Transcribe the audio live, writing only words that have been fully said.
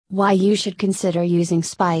Why you should consider using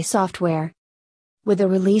spy software. With the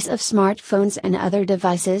release of smartphones and other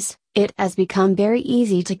devices, it has become very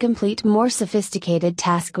easy to complete more sophisticated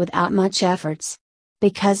tasks without much efforts.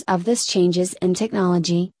 Because of this changes in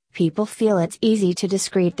technology, people feel it's easy to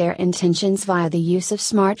discreet their intentions via the use of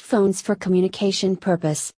smartphones for communication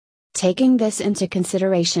purpose. Taking this into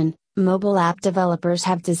consideration, mobile app developers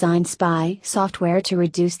have designed spy software to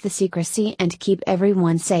reduce the secrecy and keep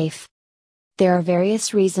everyone safe. There are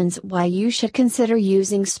various reasons why you should consider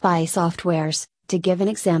using spy softwares. To give an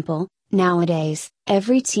example, nowadays,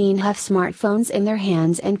 every teen have smartphones in their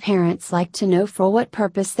hands and parents like to know for what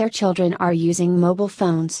purpose their children are using mobile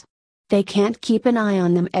phones. They can't keep an eye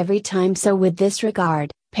on them every time, so with this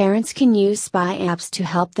regard, parents can use spy apps to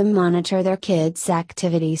help them monitor their kids'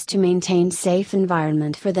 activities to maintain safe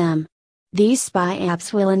environment for them. These spy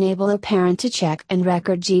apps will enable a parent to check and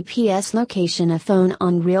record GPS location of phone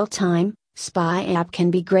on real time. Spy app can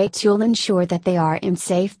be great tool ensure that they are in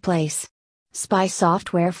safe place. Spy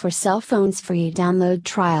software for cell phones free download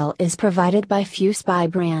trial is provided by few spy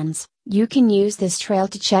brands. You can use this trial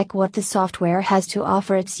to check what the software has to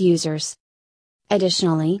offer its users.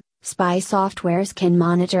 Additionally, spy softwares can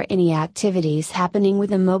monitor any activities happening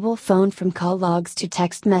with a mobile phone from call logs to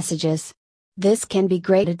text messages. This can be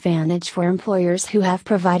great advantage for employers who have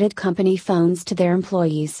provided company phones to their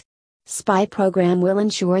employees. Spy program will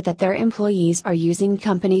ensure that their employees are using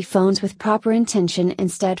company phones with proper intention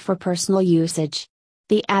instead for personal usage.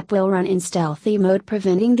 The app will run in stealthy mode,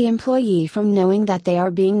 preventing the employee from knowing that they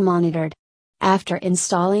are being monitored. After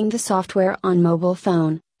installing the software on mobile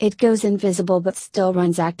phone, it goes invisible but still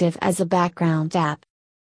runs active as a background app.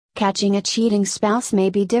 Catching a cheating spouse may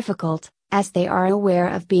be difficult, as they are aware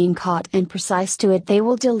of being caught and precise to it they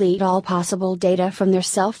will delete all possible data from their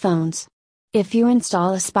cell phones. If you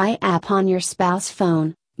install a spy app on your spouse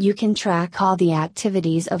phone, you can track all the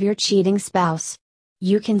activities of your cheating spouse.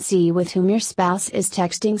 You can see with whom your spouse is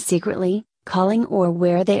texting secretly, calling, or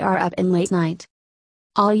where they are up in late night.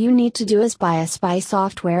 All you need to do is buy a spy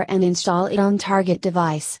software and install it on target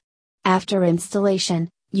device. After installation,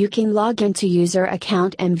 you can log into user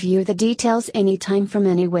account and view the details anytime from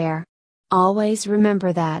anywhere. Always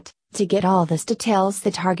remember that, to get all these details,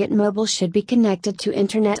 the target mobile should be connected to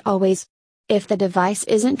internet always. If the device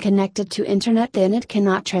isn't connected to internet, then it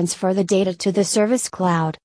cannot transfer the data to the service cloud.